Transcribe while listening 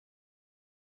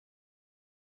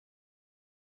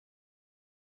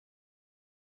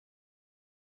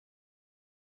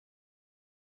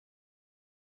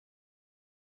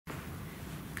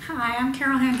Hi, I'm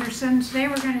Carol Henderson. Today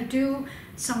we're going to do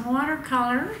some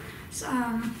watercolor.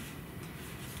 I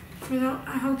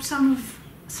hope some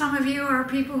of you are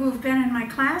people who've been in my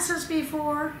classes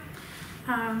before.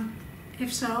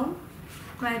 If so,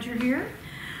 glad you're here.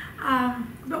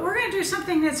 But we're going to do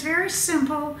something that's very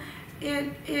simple.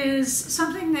 It is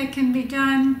something that can be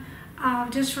done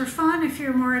just for fun if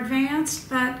you're more advanced,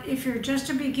 but if you're just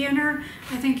a beginner,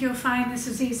 I think you'll find this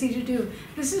is easy to do.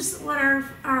 This is what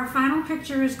our final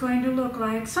picture is going to look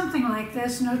like, something like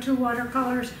this. No two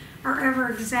watercolors are ever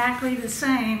exactly the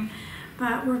same,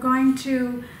 but we're going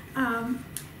to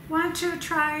want to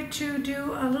try to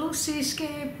do a little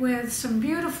seascape with some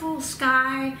beautiful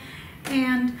sky.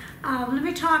 And let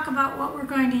me talk about what we're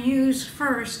going to use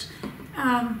first.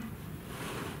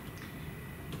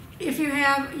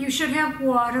 You should have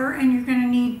water, and you're going to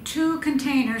need 2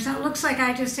 containers. Now, it looks like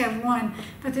I just have one,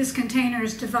 but this container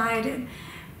is divided.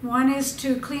 One is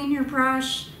to clean your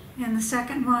brush, and the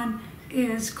second one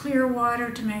is clear water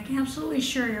to make absolutely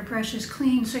sure your brush is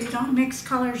clean so you don't mix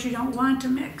colors you don't want to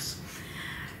mix.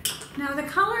 Now, the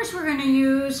colors we're going to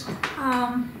use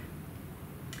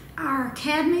are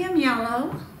cadmium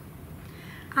yellow,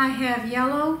 I have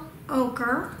yellow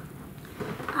ochre,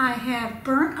 I have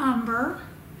burnt umber,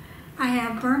 I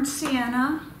have burnt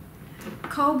sienna,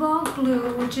 cobalt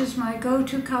blue, which is my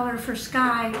go-to color for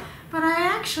sky, but I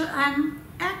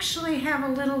actually have a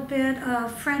little bit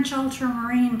of French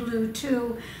ultramarine blue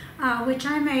too, which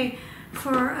I may,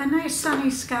 for a nice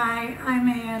sunny sky, I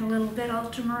may add a little bit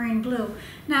ultramarine blue.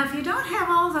 Now, if you don't have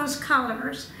all those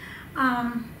colors,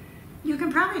 you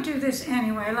can probably do this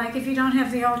anyway. Like if you don't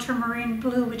have the ultramarine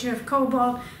blue, but you have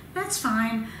cobalt, that's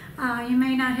fine. You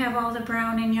may not have all the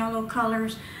brown and yellow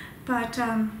colors, but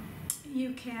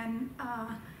you can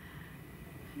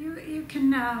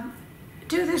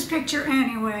do this picture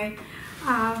anyway.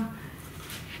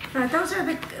 But those are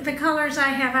the colors I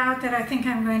have out that I think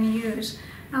I'm going to use.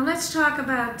 Now let's talk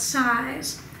about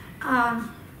size.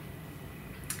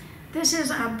 This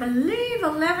is, I believe,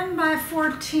 11 by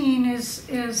 14 is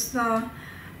the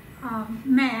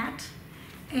mat.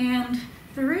 And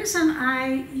the reason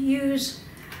I use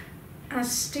a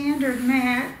standard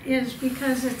mat is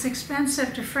because it's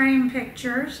expensive to frame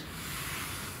pictures.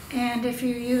 And if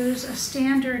you use a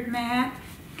standard mat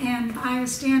and buy a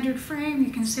standard frame, you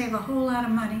can save a whole lot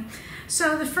of money.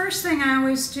 So the first thing I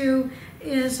always do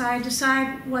is I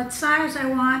decide what size I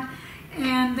want,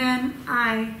 and then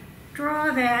I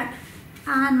draw that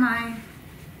on my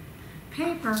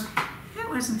paper. That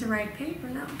wasn't the right paper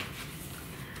though.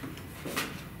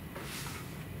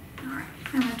 All right,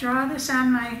 I'm gonna draw this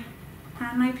on my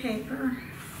paper,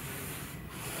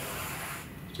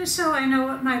 just so I know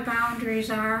what my boundaries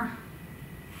are.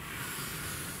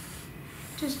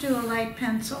 Just do a light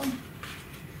pencil.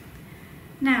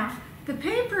 Now, the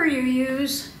paper you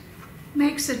use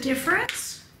makes a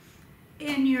difference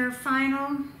in your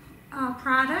final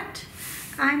product.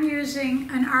 I'm using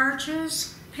an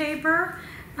Arches paper.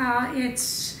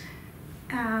 It's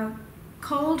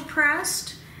cold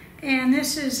pressed, and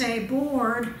this is a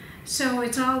board, so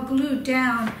it's all glued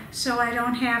down, so I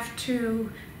don't have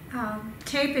to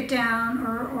tape it down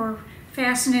or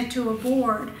fasten it to a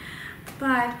board.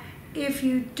 But if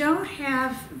you don't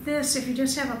have this, if you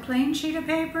just have a plain sheet of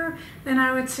paper, then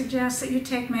I would suggest that you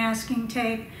take masking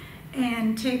tape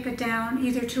and tape it down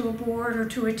either to a board or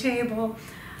to a table.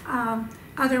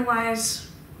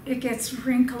 Otherwise, it gets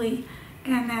wrinkly,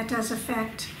 and that does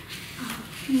affect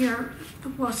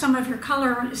some of your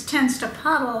color tends to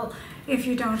puddle if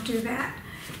you don't do that.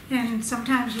 And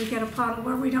sometimes we get a puddle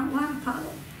where we don't want a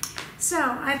puddle. So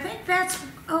I think that's,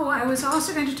 I was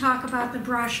also going to talk about the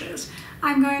brushes.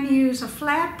 I'm going to use a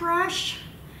flat brush.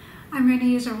 I'm going to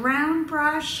use a round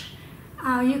brush.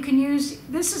 You can use,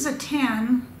 this is a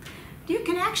 10. You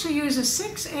can actually use a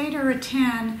 6, 8, or a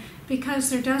 10 because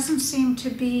there doesn't seem to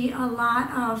be a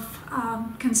lot of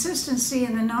consistency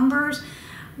in the numbers.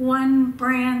 One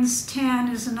brand's 10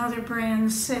 is another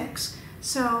brand's 6.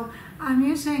 So I'm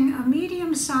using a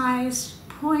medium-sized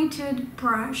pointed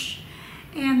brush,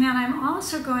 and then I'm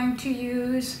also going to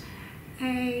use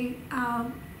a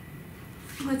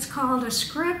what's called a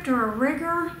script or a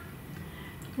rigger.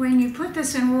 When you put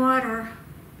this in water,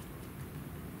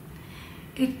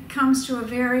 it comes to a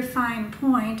very fine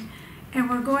point, and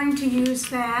we're going to use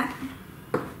that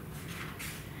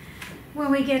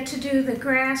when we get to do the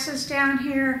grasses down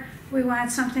here. We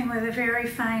want something with a very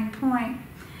fine point.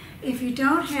 If you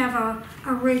don't have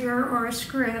a rigger or a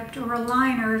script or a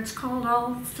liner, it's called,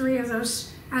 all 3 of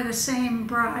those are the same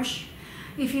brush.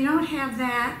 If you don't have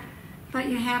that, but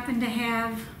you happen to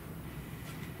have,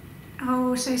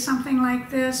 say something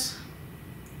like this,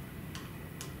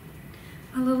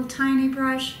 a little tiny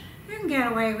brush, you can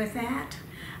get away with that.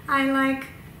 I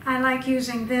like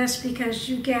using this because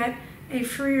you get a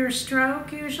freer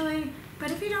stroke usually,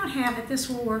 but if you don't have it, this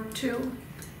will work too.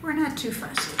 We're not too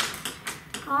fussy.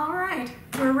 All right,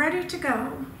 we're ready to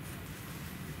go.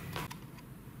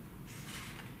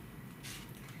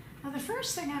 Now the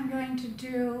first thing I'm going to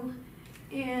do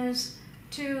is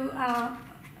to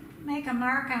make a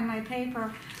mark on my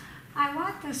paper. I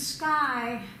want the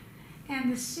sky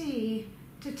and the sea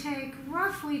to take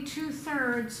roughly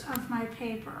 2/3 of my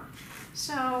paper.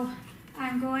 So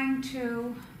I'm going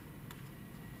to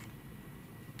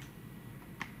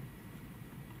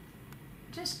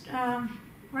just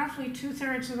roughly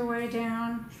 2/3 of the way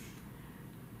down.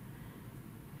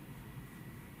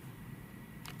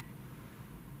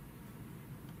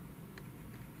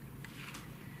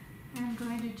 I'm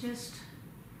going to just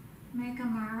make a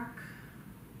mark.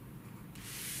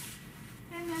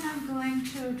 And then I'm going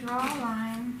to draw a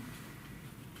line.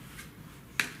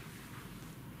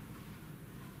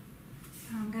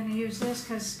 I'm going to use this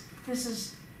because this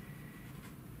is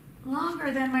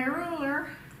longer than my ruler.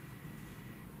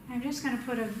 I'm just going to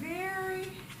put a very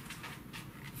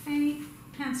faint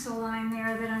pencil line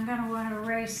there that I'm going to want to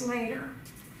erase later.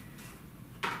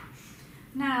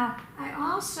 Now, I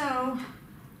also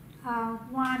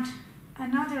want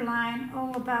another line,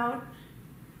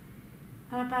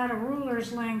 about a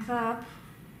ruler's length up.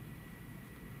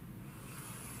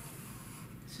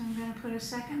 So I'm going to put a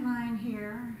second line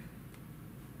here.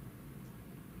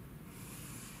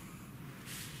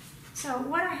 So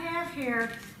what I have here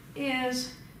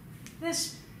is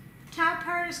this top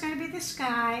part is going to be the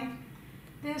sky.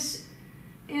 This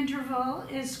interval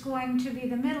is going to be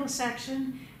the middle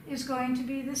section, is going to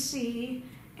be the sea,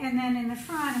 and then in the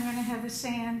front I'm going to have the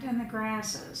sand and the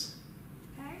grasses.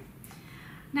 Okay?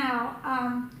 Now,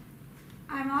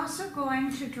 I'm also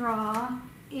going to draw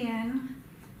in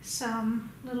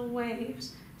some little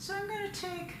waves. So I'm going to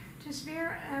take just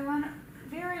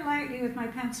very lightly with my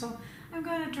pencil, I'm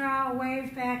going to draw a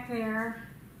wave back there.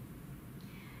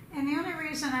 And the only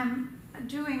reason I'm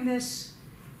doing this,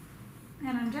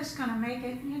 and I'm just going to make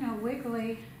it,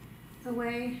 wiggly the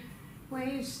way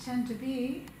waves tend to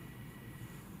be.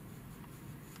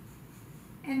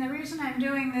 And the reason I'm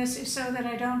doing this is so that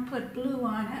I don't put blue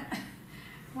on it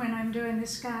when I'm doing the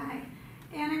sky.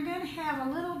 And I'm going to have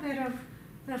a little bit of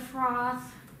the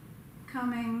froth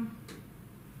coming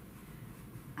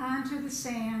onto the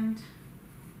sand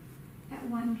at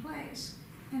one place.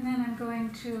 And then I'm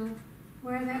going to,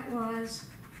 where that was,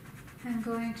 I'm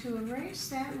going to erase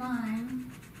that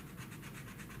line.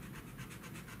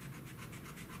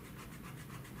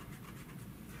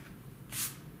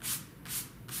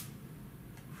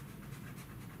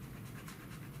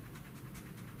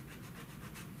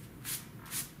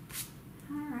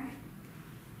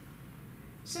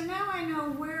 So now I know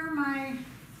where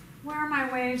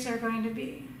my waves are going to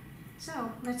be.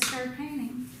 So let's start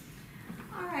painting.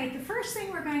 All right, the first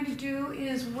thing we're going to do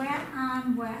is wet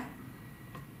on wet.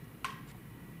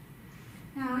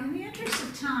 Now, in the interest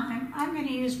of time, I'm going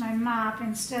to use my mop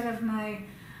instead of my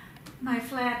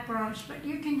flat brush, but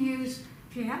you can use,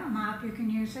 if you have a mop, you can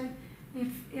use it.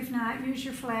 If not, use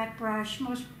your flat brush.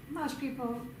 Most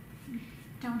people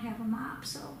don't have a mop,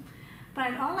 so.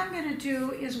 But all I'm going to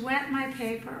do is wet my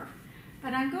paper.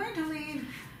 But I'm going to leave,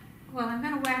 I'm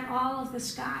going to wet all of the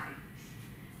sky.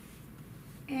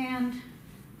 And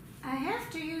I have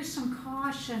to use some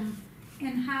caution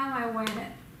in how I wet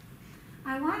it.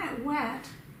 I want it wet,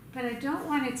 but I don't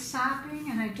want it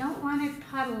sopping and I don't want it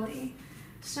puddly.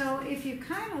 So if you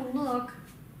kind of look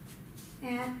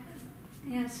at,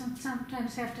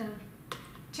 sometimes have to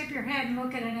tip your head and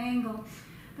look at an angle.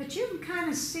 But you can kind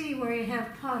of see where you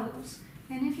have puddles.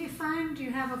 And if you find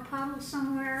you have a puddle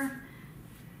somewhere,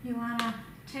 you want to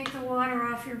take the water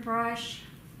off your brush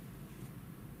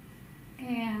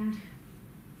and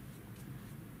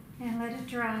let it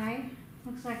dry.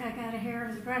 Looks like I got a hair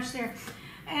of the brush there.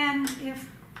 And if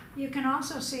you can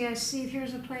also see,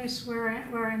 here's a place where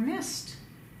I missed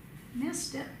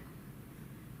it.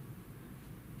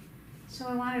 So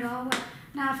I want it all wet.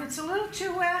 Now if it's a little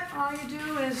too wet, all you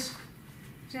do is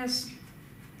just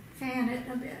fan it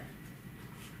a bit.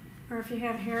 Or if you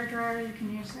have a hair dryer, you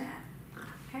can use that.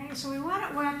 Okay, so we want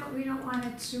it wet, but we don't want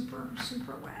it super,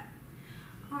 super wet.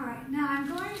 All right, now I'm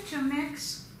going to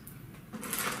mix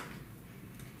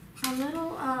a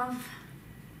little of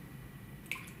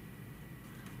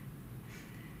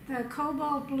the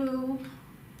cobalt blue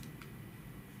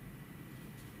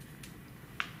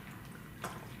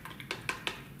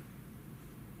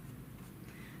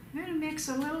I'm going to mix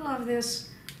a little of this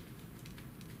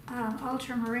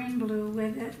ultramarine blue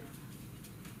with it.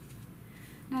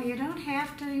 Now you don't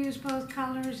have to use both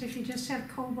colors. If you just have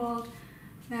cobalt,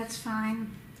 that's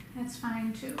fine. That's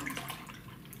fine too.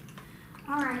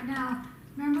 All right, now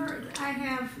remember I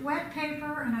have wet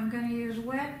paper and I'm going to use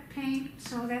wet paint,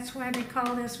 so that's why they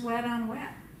call this wet on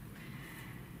wet.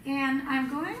 And I'm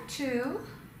going to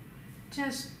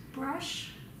just brush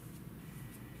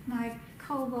my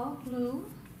cobalt blue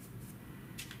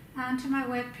onto my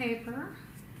wet paper.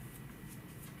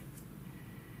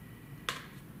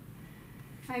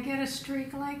 If I get a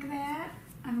streak like that,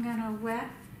 I'm going to wet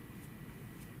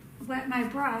my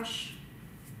brush,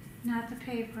 not the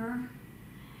paper.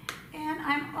 And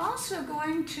I'm also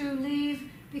going to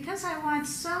leave, because I want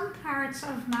some parts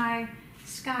of my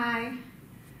sky,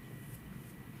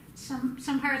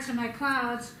 some parts of my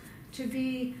clouds to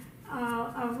be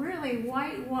a really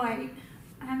white,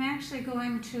 I'm actually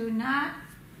going to not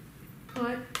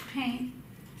put paint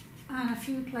on a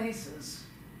few places.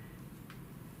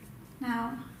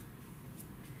 Now,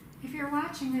 if you're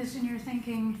watching this and you're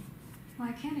thinking, well,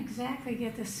 I can't exactly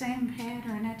get the same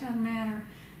pattern, it doesn't matter.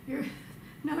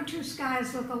 No two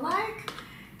skies look alike,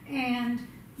 and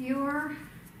your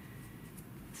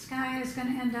sky is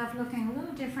going to end up looking a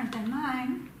little different than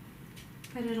mine,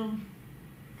 but it'll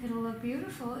look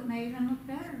beautiful. It may even look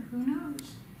better. Who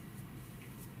knows?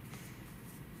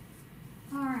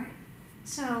 All right,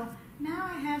 so now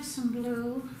I have some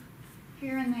blue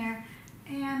here and there,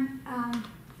 and I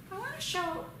want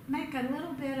to make a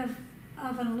little bit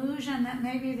of an illusion that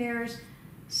maybe there's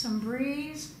some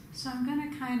breeze, so I'm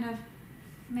going to kind of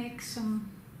make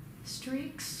some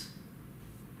streaks,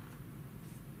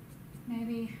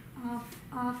 maybe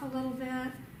off a little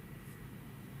bit.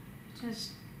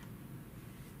 Just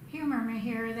humor me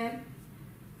here that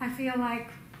I feel like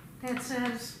that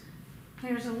says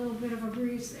there's a little bit of a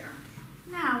breeze there.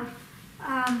 Now,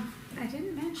 I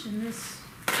didn't mention this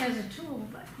as a tool,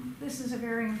 but this is a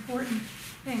very important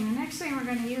thing. The next thing we're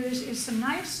going to use is some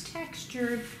nice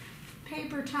textured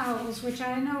paper towels, which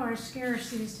I know are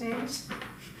scarce these days,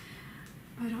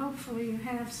 but hopefully you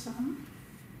have some.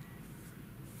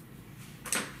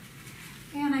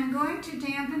 And I'm going to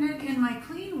dampen it in my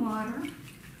clean water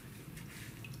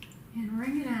and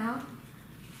wring it out.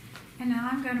 And now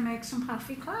I'm going to make some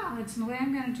puffy clouds. And the way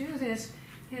I'm going to do this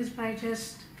is by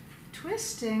just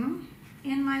twisting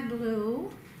in my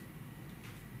blue.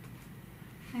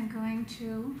 I'm going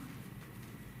to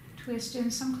twist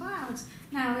in some clouds.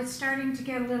 Now it's starting to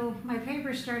get a little, my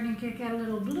paper's starting to get a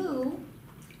little blue,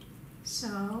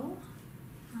 so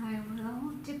I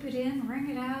will dip it in,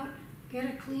 wring it out, get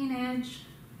a clean edge,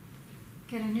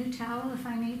 get a new towel if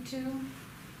I need to,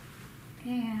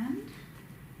 and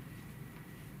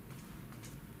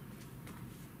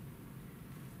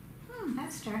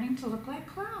that's starting to look like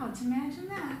clouds. Imagine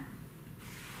that.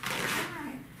 All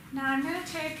right, now I'm going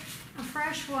to take a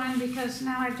fresh one because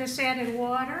now I've just added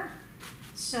water,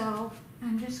 so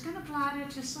I'm just going to blot it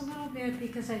just a little bit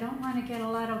because I don't want to get a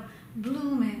lot of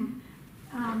blooming.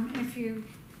 If you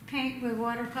paint with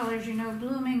watercolors, you know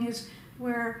blooming is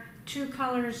where two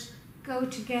colors go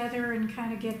together and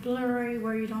kind of get blurry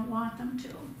where you don't want them to.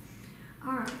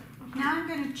 All right, now I'm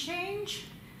going to change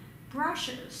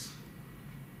brushes,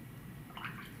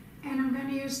 and I'm going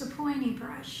to use the pointy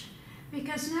brush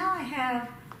because now I have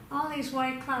all these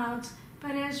white clouds,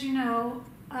 but as you know,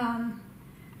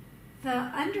 the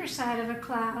underside of a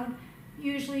cloud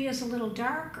usually is a little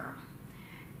darker.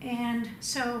 And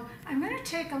so I'm going to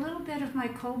take a little bit of my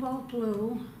cobalt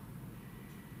blue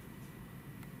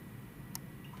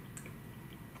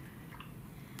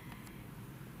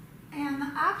and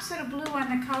the opposite of blue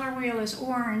on the color wheel is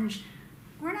orange.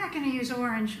 We're not going to use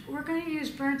orange. We're going to use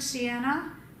burnt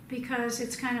sienna because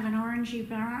it's kind of an orangey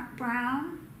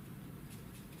brown.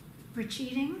 We're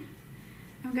cheating.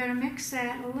 I'm going to mix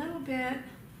that a little bit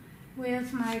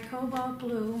with my cobalt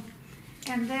blue,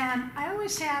 and then I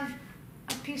always have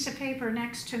a piece of paper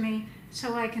next to me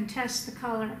so I can test the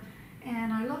color,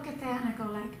 and I look at that and I go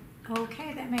like,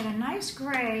 okay, that made a nice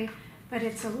gray, but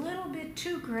it's a little bit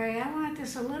too gray. I want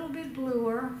this a little bit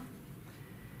bluer,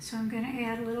 so I'm going to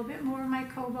add a little bit more of my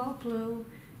cobalt blue,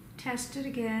 test it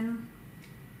again.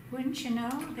 Wouldn't you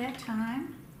know, that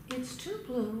time it's too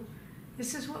blue.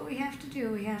 This is what we have to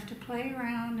do. We have to play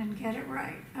around and get it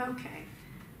right. Okay.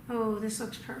 Oh, this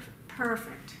looks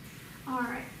perfect. All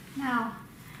right. Now,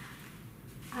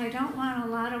 I don't want a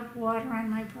lot of water on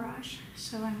my brush,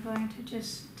 so I'm going to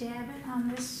just dab it on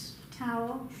this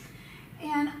towel.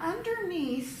 And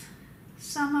underneath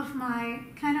some of my,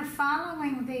 kind of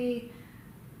following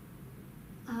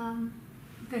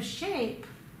the shape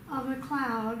of the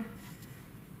cloud,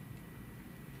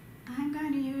 I'm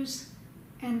going to use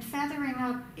and feathering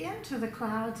up into the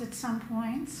clouds at some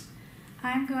points,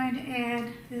 I'm going to add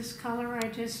this color I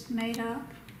just made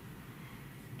up,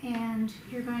 and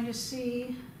you're going to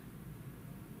see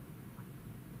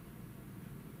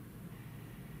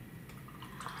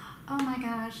oh my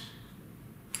gosh,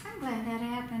 I'm glad that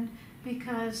happened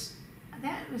because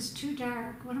that was too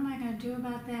dark. What am I going to do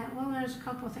about that? Well, there's a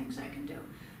couple of things I can do.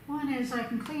 One is I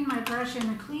can clean my brush in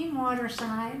the clean water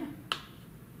side,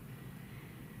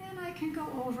 and I can go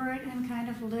over it and kind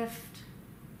of lift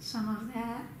some of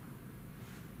that.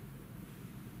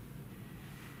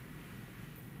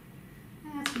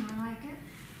 That's more like it.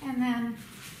 And then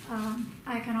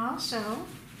I can also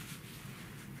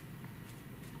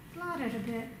blot it a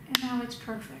bit, and now it's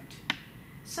perfect.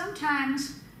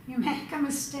 Sometimes you make a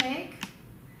mistake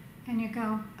and you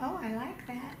go, oh, I like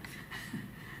that.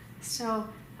 So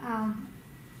I'm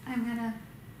going to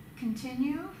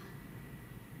continue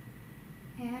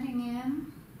adding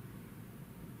in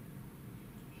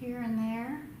here and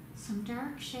there some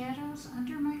dark shadows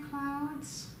under my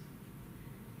clouds,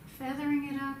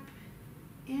 feathering it up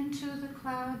into the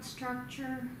cloud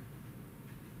structure.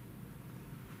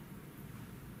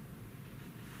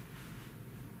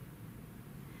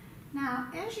 Now,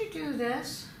 as you do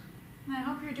this, and I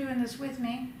hope you're doing this with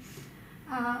me,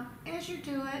 as you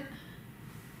do it,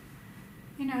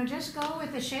 you know, just go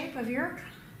with the shape of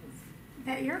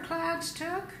that your clouds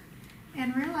took,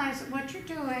 and realize that what you're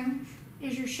doing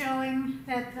is you're showing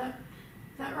that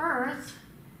the earth,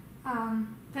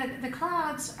 the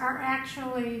clouds are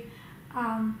actually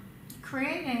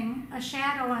creating a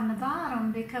shadow on the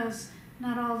bottom because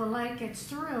not all the light gets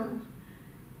through.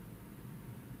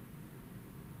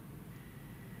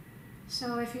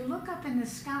 So if you look up in the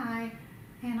sky,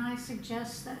 and I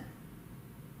suggest that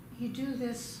you do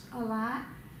this a lot,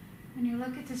 when you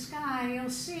look at the sky, you'll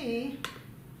see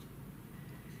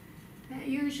that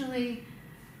usually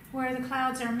where the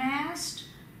clouds are massed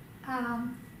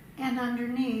and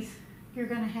underneath, you're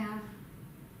going to have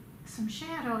some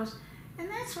shadows. And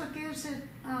that's what gives it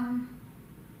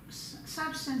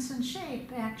substance and shape,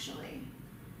 actually.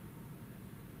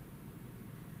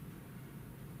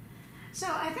 So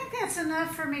I think that's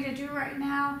enough for me to do right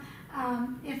now.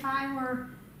 If I were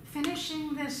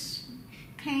finishing this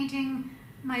painting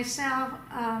myself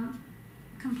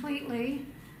completely,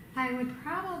 I would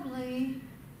probably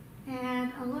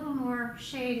add a little more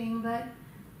shading, but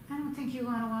I don't think you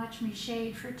want to watch me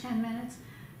shade for 10 minutes.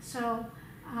 So,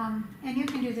 and you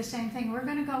can do the same thing. We're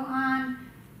going to go on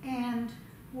and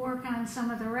work on some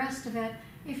of the rest of it.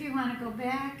 If you want to go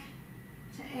back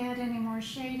to add any more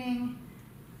shading,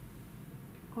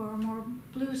 or more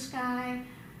blue sky,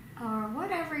 or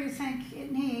whatever you think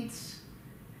it needs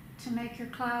to make your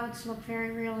clouds look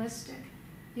very realistic,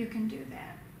 you can do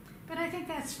that. But I think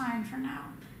that's fine for now.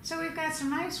 So we've got some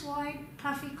nice white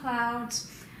puffy clouds.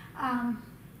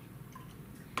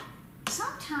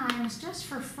 Sometimes, just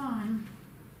for fun,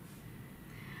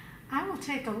 I will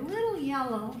take a little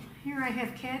yellow. Here I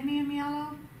have cadmium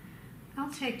yellow.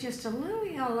 I'll take just a little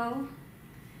yellow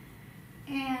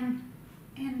and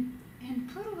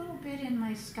put a little bit in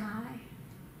my sky,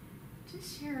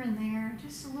 just here and there,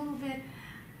 just a little bit,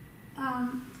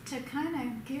 to kind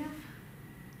of give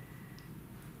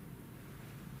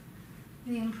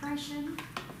the impression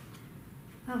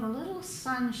of a little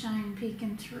sunshine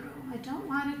peeking through. I don't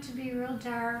want it to be real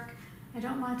dark. I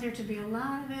don't want there to be a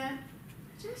lot of it.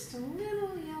 Just a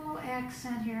little yellow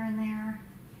accent here and there.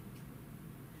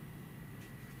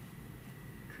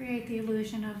 Create the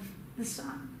illusion of the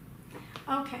sun.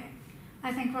 Okay.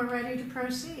 I think we're ready to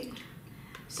proceed.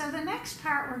 So the next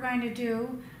part we're going to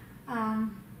do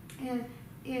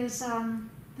is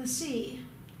the sea.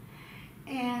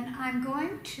 And I'm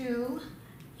going to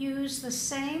use the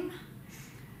same,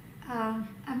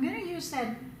 I'm going to use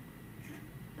that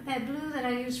blue that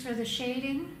I used for the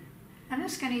shading. I'm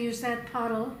just going to use that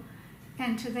puddle,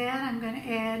 and to that I'm going to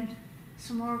add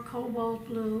some more cobalt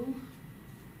blue.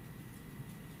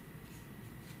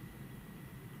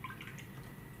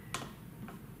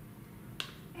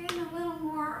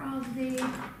 Of the,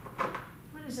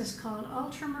 what is this called?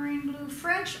 Ultramarine blue?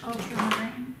 French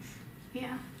ultramarine.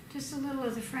 Yeah, just a little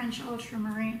of the French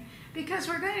ultramarine. Because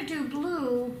we're going to do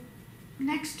blue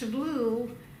next to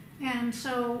blue, and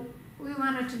so we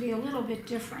want it to be a little bit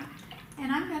different.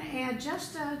 And I'm going to add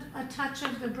just a touch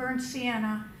of the burnt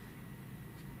sienna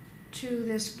to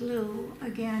this blue.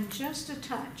 Again, just a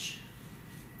touch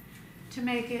to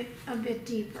make it a bit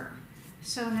deeper.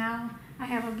 So now I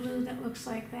have a blue that looks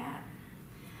like that.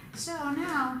 So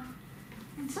now,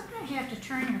 and sometimes you have to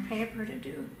turn your paper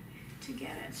to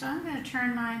get it. So I'm going to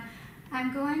turn mine.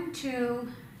 I'm going to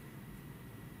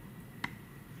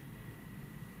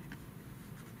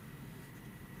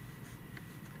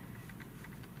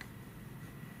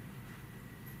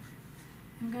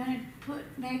I'm going to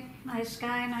make my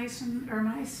sky nice and, or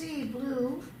my sea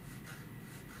blue.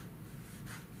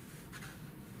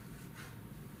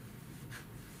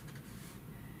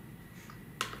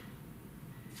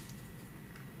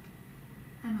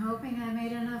 I'm hoping I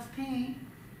made enough paint.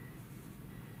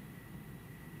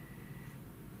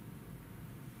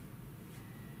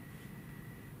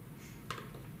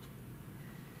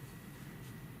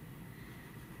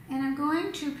 And I'm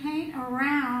going to paint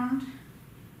around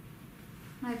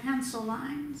my pencil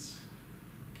lines.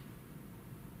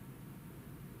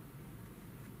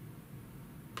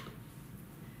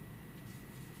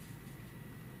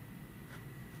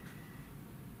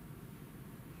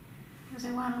 Because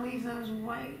I want to leave those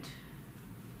white.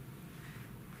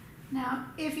 Now,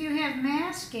 if you have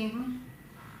masking,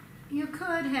 you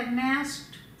could have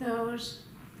masked those,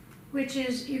 which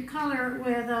is you color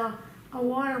with a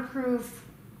waterproof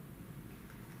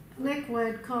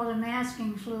liquid called a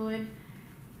masking fluid,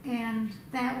 and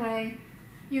that way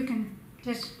you can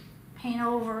just paint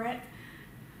over it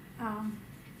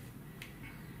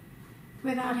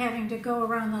without having to go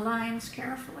around the lines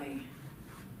carefully.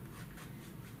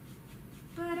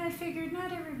 But I figured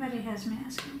not everybody has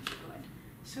masking fluid,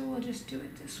 so we'll just do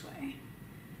it this way.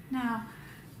 Now,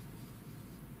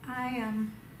 I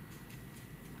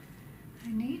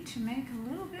need to make a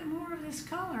little bit more of this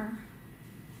color.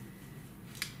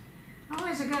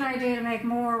 Always a good idea to make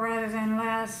more rather than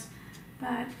less,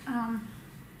 but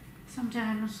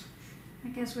sometimes, I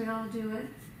guess we all do it,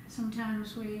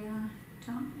 sometimes we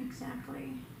don't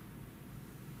exactly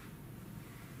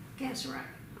guess right.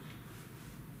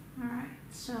 Alright,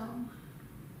 so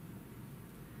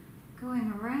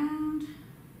going around.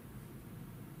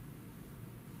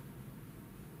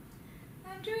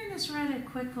 I'm doing this rather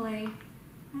quickly.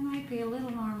 I might be a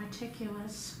little more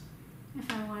meticulous if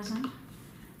I wasn't.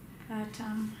 But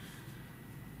now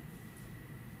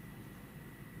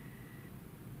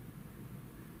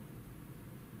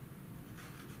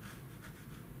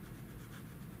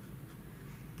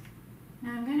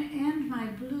I'm going to end my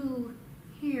blue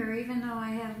here, even though I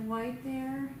have white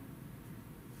there.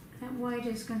 That white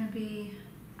is going to be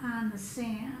on the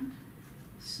sand.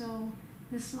 So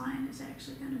this line is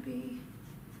actually going to be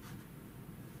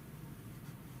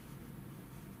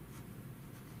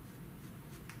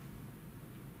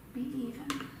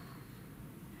even.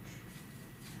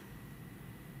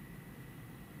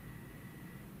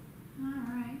 All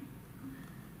right.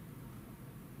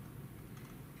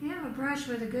 If you have a brush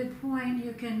with a good point,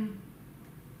 you can,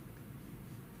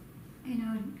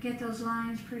 get those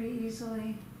lines pretty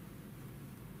easily.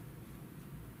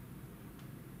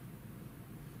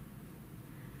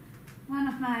 One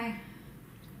of my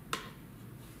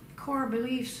core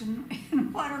beliefs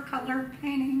in watercolor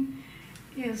painting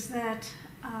is that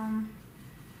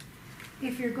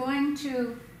if you're going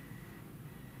to,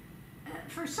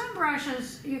 for some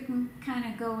brushes you can kind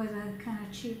of go with a kind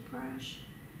of cheap brush,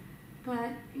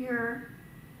 but your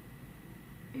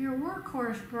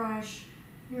workhorse brush,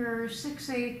 your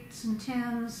 6/8 and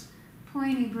 10s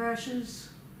pointy brushes,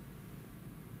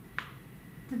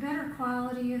 the better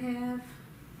quality you have,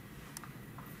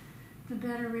 the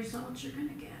better results you're going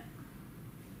to get.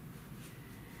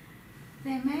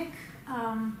 They make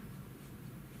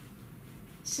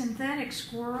synthetic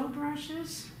squirrel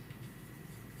brushes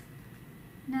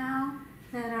now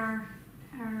that are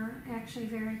actually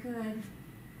very good.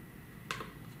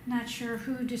 Not sure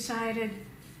who decided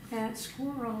that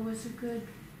squirrel was a good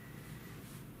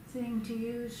thing to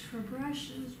use for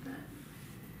brushes, but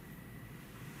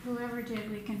whoever did,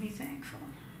 we can be thankful.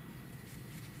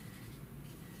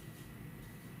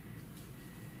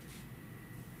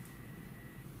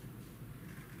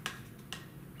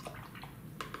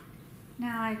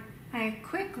 Now I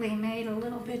quickly made a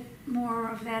little bit more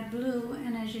of that blue,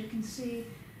 and as you can see,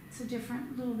 it's a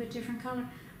little bit different color.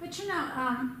 But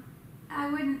I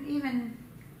wouldn't even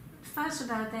fuss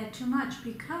about that too much,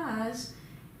 because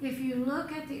if you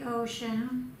look at the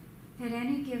ocean at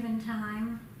any given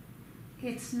time,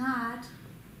 it's not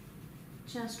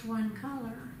just one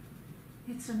color.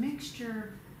 It's a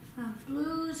mixture of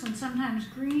blues and sometimes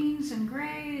greens and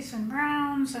grays and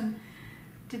browns, and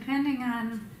depending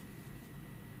on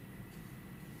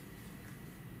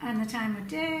the time of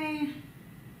day,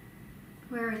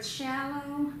 where it's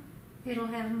shallow, it'll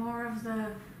have more of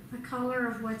the color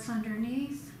of what's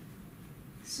underneath.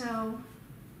 So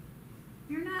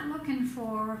you're not looking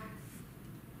for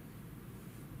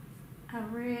a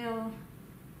real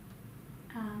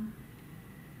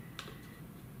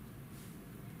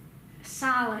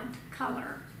solid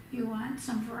color. You want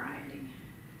some variety.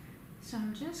 So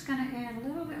I'm just going to add a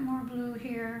little bit more blue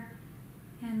here,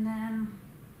 and then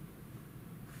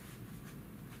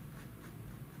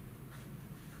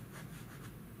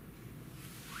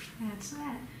that's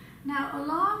that. Now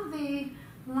along the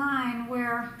line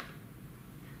where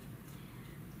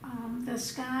the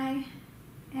sky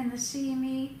and the sea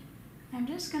meet, I'm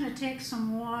just going to take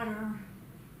some water.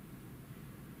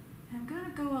 I'm going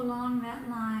to go along that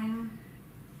line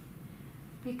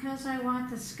because I want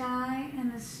the sky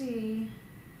and the sea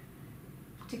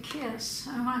to kiss.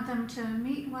 I want them to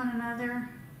meet one another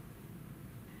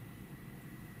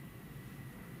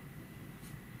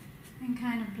and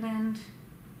kind of blend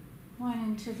one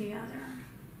into the other.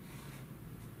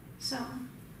 So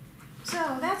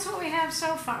that's what we have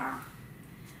so far.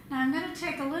 Now I'm going to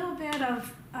take a little bit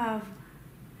of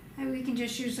we can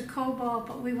just use the cobalt,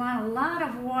 but we want a lot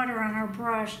of water on our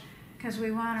brush because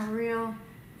we want a real,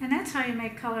 and that's how you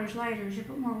make colors lighter, is you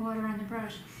put more water on the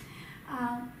brush.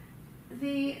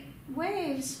 The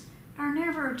waves are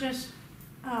never just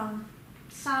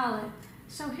solid.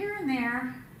 So here and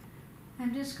there,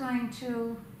 I'm just going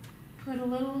to put a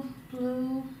little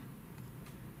blue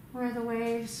where the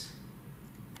waves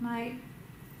might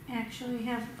actually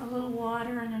have a little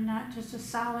water and then not just a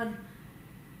solid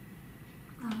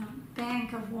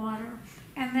bank of water.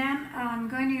 And then I'm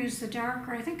going to use the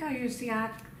darker, I think I'll use the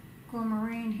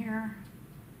aquamarine here.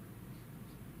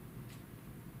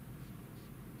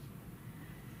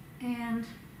 And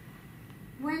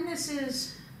when this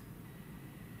is,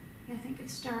 I think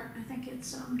it's dark, I think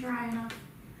it's dry enough.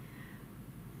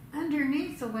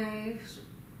 Underneath the waves,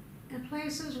 at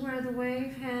places where the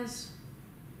wave has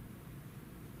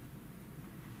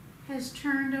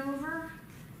turned over,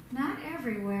 not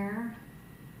everywhere,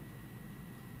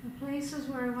 the places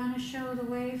where I want to show the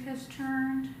wave has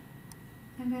turned,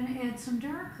 I'm going to add some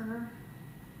darker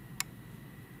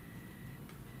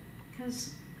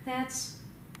because that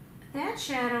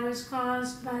shadow is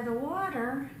caused by the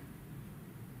water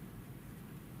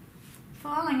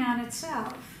falling on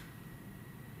itself.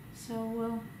 So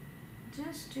we'll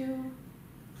just do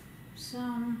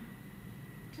some,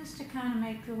 just to kind of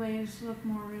make the waves look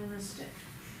more realistic.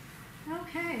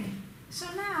 Okay, so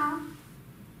now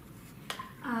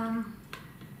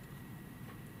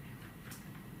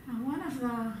one of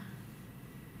the,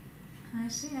 I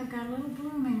see I've got a little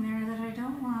blooming there that I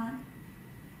don't want,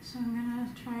 so I'm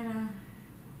going to try to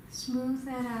smooth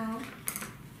that out,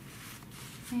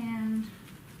 and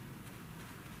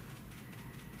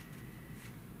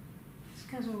it's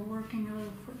because we're working a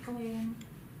little quickly and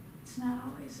it's not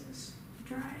always as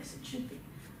dry as it should be.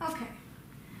 Okay,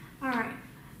 all right.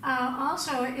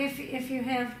 Also, if you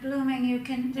have blooming, you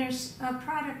can, there's a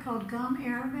product called gum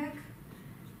arabic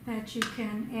that you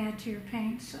can add to your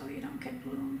paint so you don't get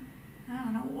bloom. I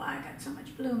don't know why I got so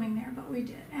much blooming there, but we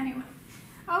did. Anyway,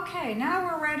 okay, now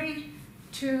we're ready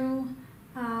to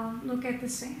look at the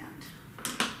sand.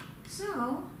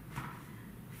 So,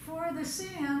 for the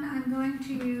sand, I'm going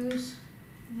to use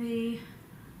the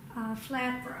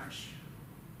flat brush.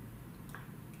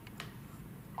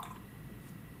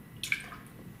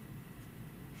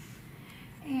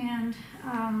 And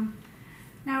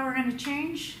now we're going to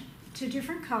change to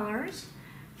different colors.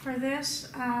 For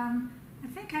this, I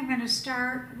think I'm going to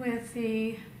start with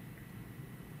the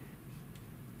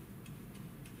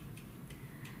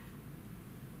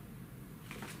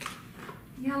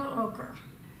yellow ochre.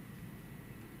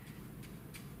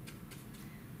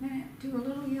 I'm going to do a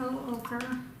little yellow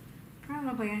ochre.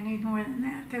 Probably I need more than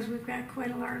that because we've got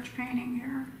quite a large painting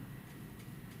here.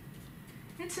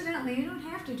 Incidentally, you don't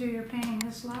have to do your painting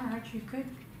this large. You could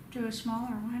do a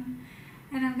smaller one.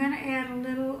 And I'm going to add a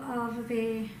little of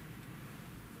the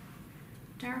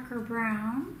darker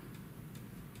brown.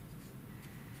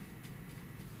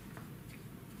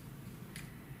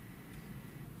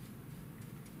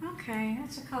 Okay,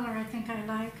 that's a color I think I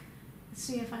like. Let's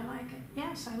see if I like it.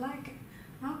 Yes, I like it.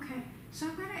 Okay, so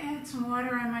I'm going to add some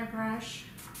water on my brush.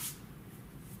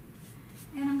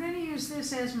 And I'm going to use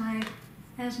this as my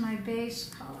base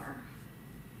color.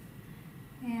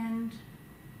 And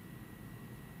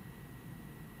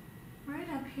right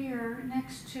up here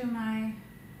next to my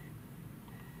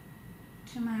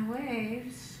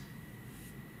waves,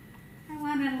 I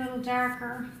want it a little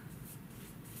darker,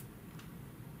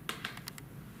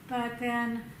 but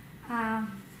then I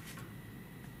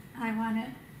want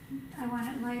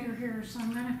it lighter here, so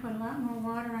I'm going to put a lot more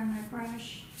water on my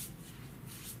brush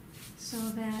so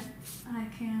that I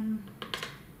can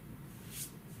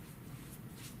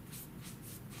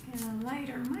get a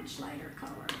lighter, much lighter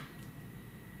color.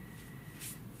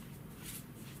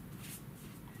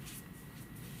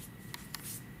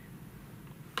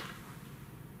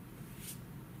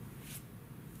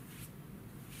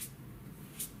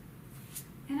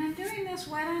 And I'm doing this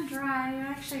wet on dry. You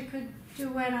actually could do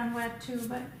wet on wet too,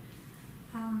 but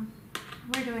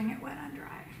we're doing it wet on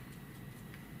dry.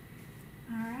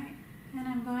 All right, and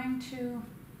I'm going to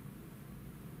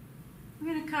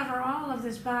cover all of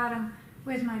this bottom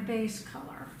with my base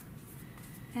color.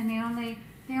 And the only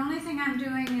thing I'm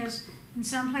doing is, in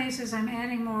some places I'm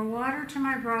adding more water to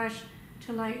my brush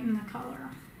to lighten the color.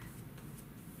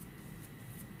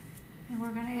 And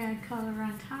we're going to add color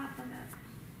on top of it.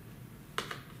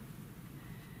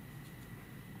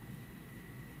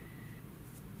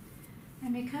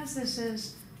 And because this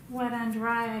is wet on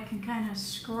dry, I can kind of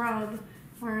scrub,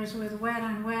 whereas with wet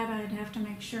on wet, I'd have to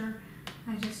make sure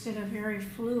I just did a very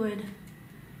fluid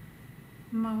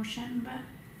motion. But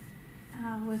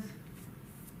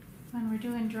when we're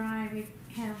doing dry, we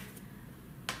have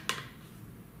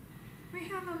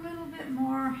a little bit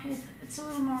more, it's a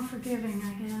little more forgiving,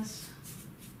 I guess.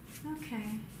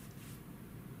 Okay.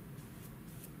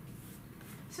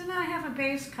 So now I have a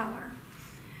base color.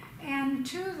 And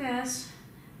to this,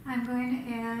 I'm going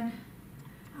to add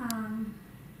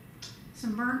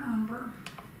some burnt umber.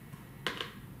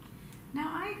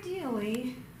 Now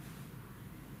ideally,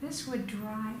 this would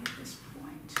dry at this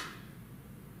point.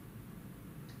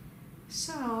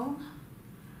 So,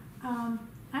 I'm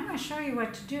going to show you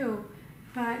what to do,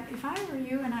 but if I were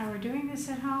you and I were doing this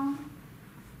at home,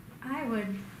 I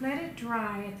would let it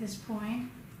dry at this point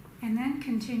and then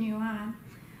continue on.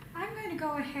 I'm going to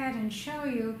go ahead and show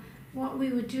you what we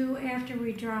would do after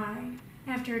it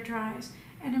dries.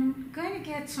 And I'm going to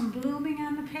get some blooming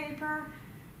on the paper,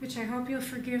 which I hope you'll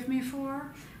forgive me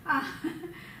for,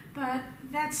 but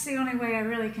that's the only way I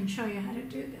really can show you how to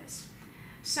do this.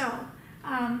 So,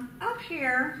 up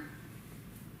here,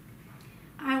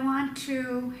 I want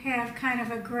to have kind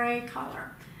of a gray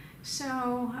color.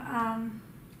 So,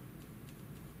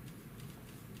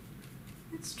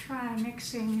 let's try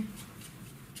mixing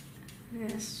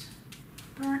this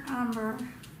burnt umber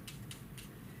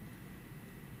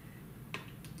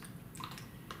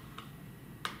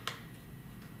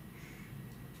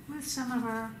with some of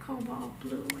our cobalt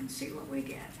blue and see what we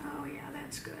get. Oh yeah,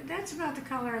 that's good. That's about the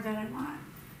color that I want.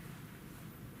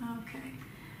 Okay,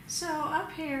 so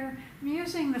up here, I'm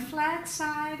using the flat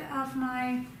side of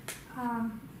my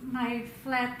my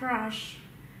flat brush,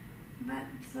 but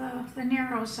the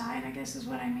narrow side, I guess is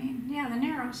what I mean. Yeah, the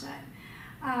narrow side.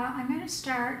 I'm going to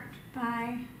start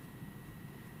by,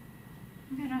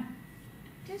 I'm going to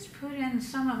just put in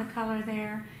some of the color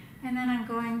there, and then I'm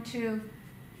going to,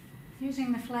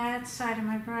 using the flat side of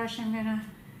my brush, I'm going to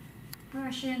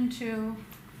brush into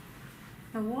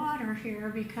the water here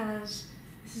because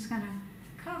this is going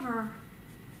to cover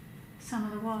some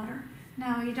of the water.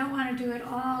 Now you don't want to do it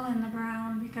all in the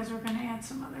brown because we're going to add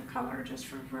some other color just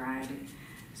for variety.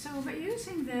 So, but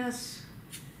using this,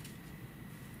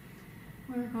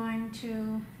 we're going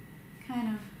to kind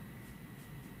of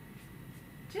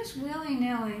just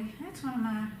willy-nilly. That's one of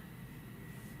my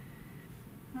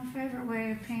favorite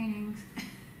way of painting.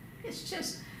 It's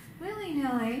just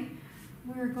willy-nilly.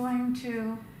 We're going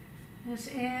to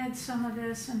just add some of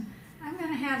this, and I'm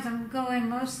going to have them going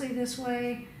mostly this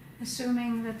way,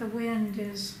 assuming that the wind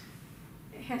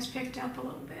has picked up a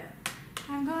little bit.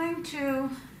 I'm going to,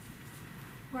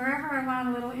 wherever I want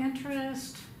a little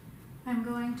interest, I'm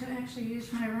going to actually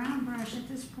use my round brush at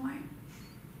this point.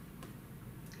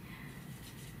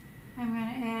 I'm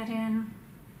going to add in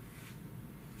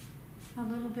a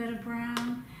little bit of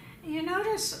brown. You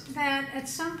notice that at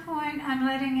some point I'm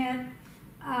letting it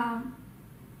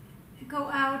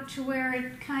go out to where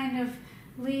it kind of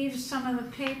leaves some of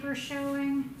the paper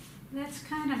showing. That's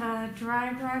kind of a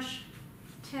dry brush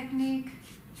technique,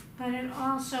 but it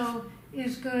also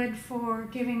is good for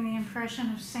giving the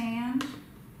impression of sand.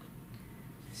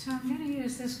 So I'm going to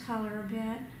use this color a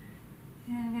bit,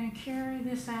 and I'm going to carry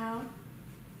this out.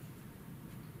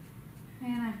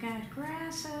 And I've got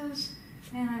grasses,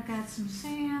 and I've got some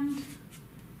sand.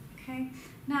 Okay.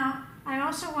 Now I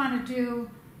also want to do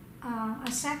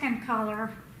a second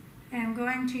color. I'm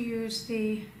going to use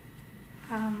the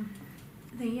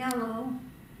yellow,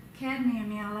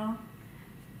 cadmium yellow.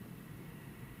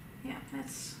 Yeah,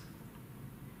 that's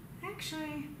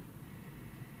actually,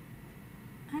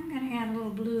 I'm going to add a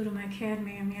little blue to my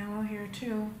cadmium yellow here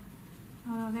too.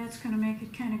 Although that's going to make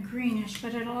it kind of greenish,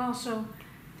 but it'll also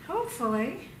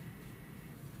hopefully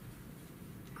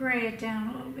gray it down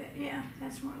a little bit. Yeah,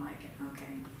 that's more like it.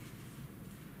 Okay.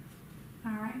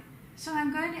 All right. So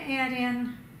I'm going to add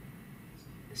in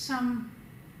some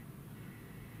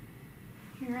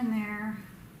here and there.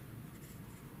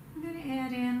 I'm going to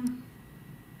add in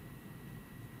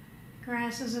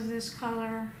grasses of this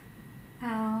color.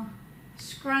 I'll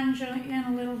scrunch in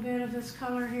a little bit of this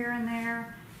color here and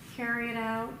there, carry it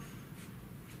out.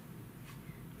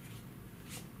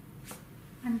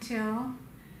 until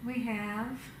we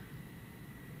have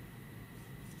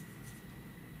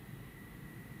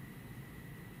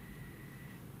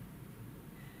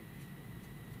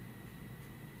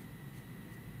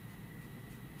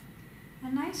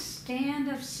a nice stand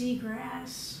of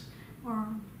seagrass or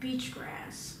beach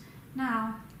grass.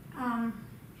 Now,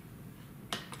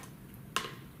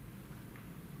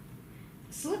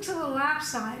 this looks a little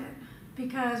lopsided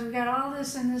because we got all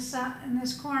this in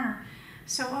this corner.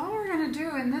 So all we're going to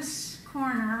do in this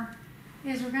corner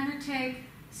is we're going to take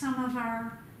some of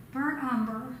our burnt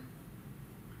umber.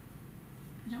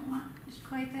 I don't want it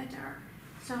quite that dark,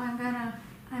 so I'm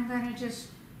gonna just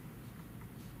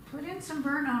put in some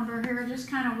burnt umber here, just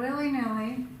kind of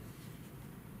willy-nilly.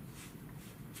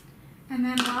 And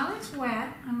then while it's wet,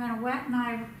 I'm going to wet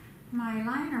my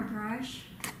liner brush,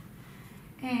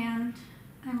 and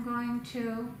I'm going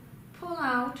to pull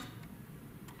out.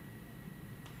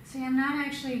 See, I'm not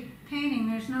actually painting.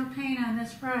 There's no paint on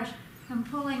this brush. I'm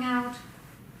pulling out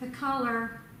the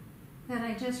color that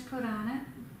I just put on it.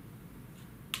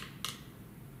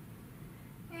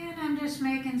 And I'm just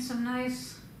making some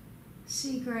nice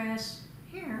seagrass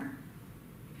here.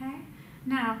 Okay?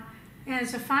 Now,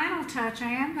 as a final touch, I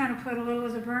am going to put a little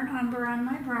of the burnt umber on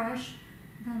my brush.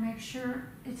 I'm going to make sure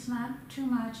it's not too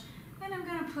much. And I'm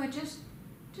going to put just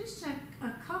a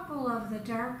couple of the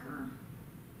darker,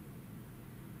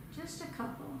 just a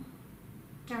couple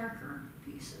darker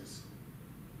pieces.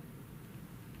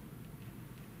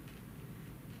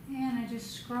 And I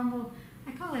just scrumble.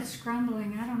 I call it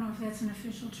scrumbling. I don't know if that's an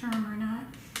official term or not,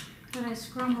 but I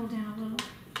scrumbled in a little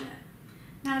bit.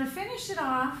 Now to finish it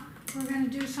off, we're going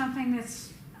to do something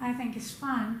that's, I think, is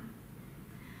fun.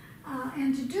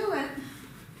 And to do it,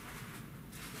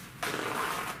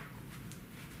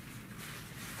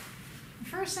 the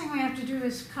first thing we have to do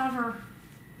is cover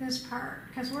this part,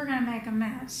 because we're going to make a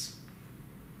mess.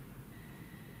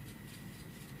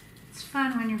 It's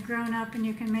fun when you're grown up and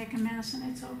you can make a mess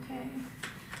and it's okay.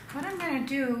 What I'm going to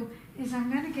do is I'm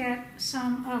going to get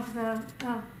some of the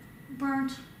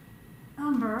burnt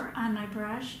umber on my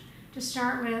brush to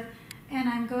start with, and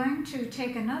I'm going to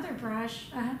take another brush,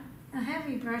 a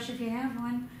heavy brush if you have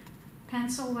one,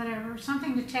 pencil, whatever,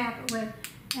 something to tap it with,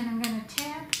 and I'm going to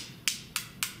tap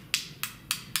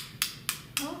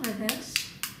over this.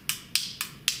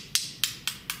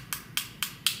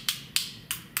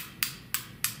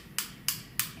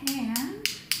 And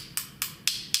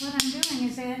what I'm doing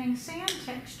is adding sand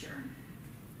texture.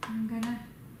 I'm going to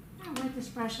wet this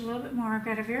brush a little bit more. I've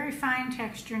got a very fine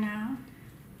texture now.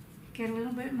 Get a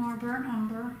little bit more burnt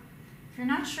umber. If you're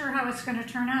not sure how it's going to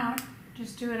turn out,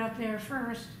 just do it up there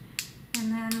first.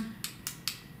 And then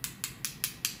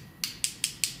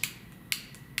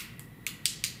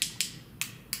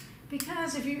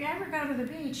because if you ever go to the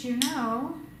beach, you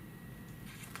know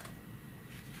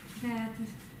that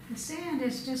the sand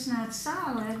is just not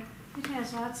solid. It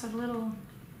has lots of little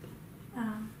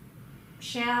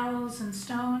shells and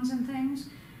stones and things.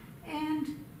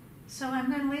 And so I'm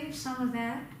going to leave some of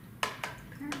that.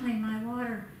 Apparently my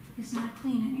water is not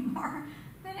clean anymore.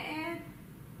 I'm going to add,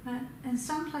 but in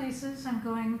some places I'm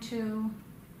going to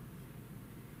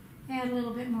add a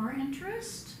little bit more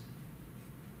interest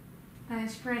by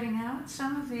spreading out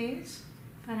some of these,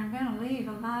 but I'm going to leave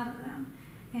a lot of them.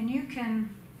 And you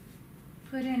can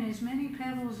put in as many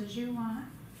pebbles as you want.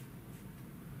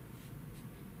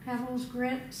 Pebbles,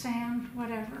 grit, sand,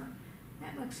 whatever.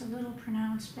 That looks a little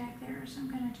pronounced back there, so I'm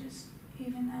going to just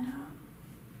even that out.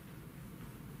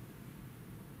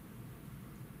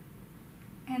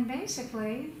 And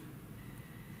basically,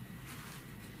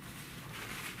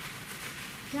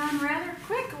 done rather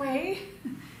quickly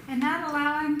and not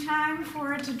allowing time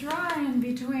for it to dry in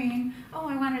between. Oh,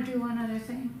 I want to do one other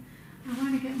thing. I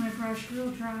want to get my brush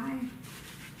real dry.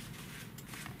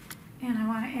 And I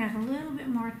want to add a little bit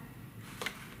more.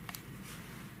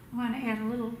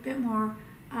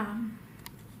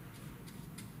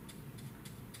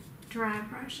 Dry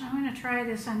brush. I'm going to try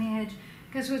this on the edge,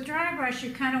 because with dry brush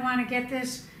you kind of want to get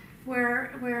this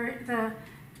where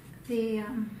the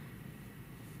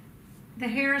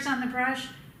hairs on the brush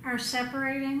are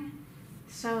separating,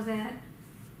 so that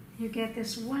you get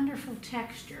this wonderful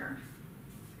texture.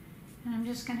 And I'm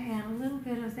just going to add a little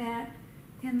bit of that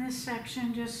in this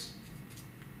section, just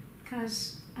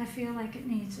because I feel like it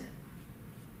needs it.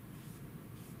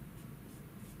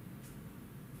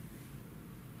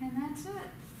 And that's it.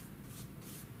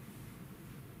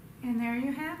 And there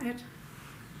you have it.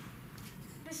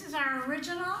 This is our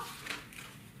original.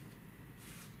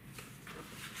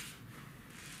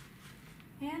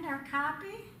 And our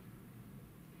copy.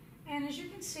 And as you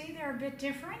can see, they're a bit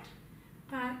different.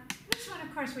 But this one,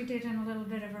 of course, we did in a little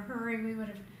bit of a hurry. We would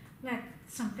have let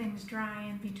some things dry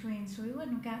in between, so we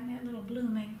wouldn't have gotten that little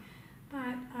blooming.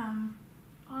 But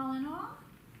all in all,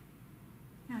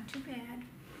 not too bad.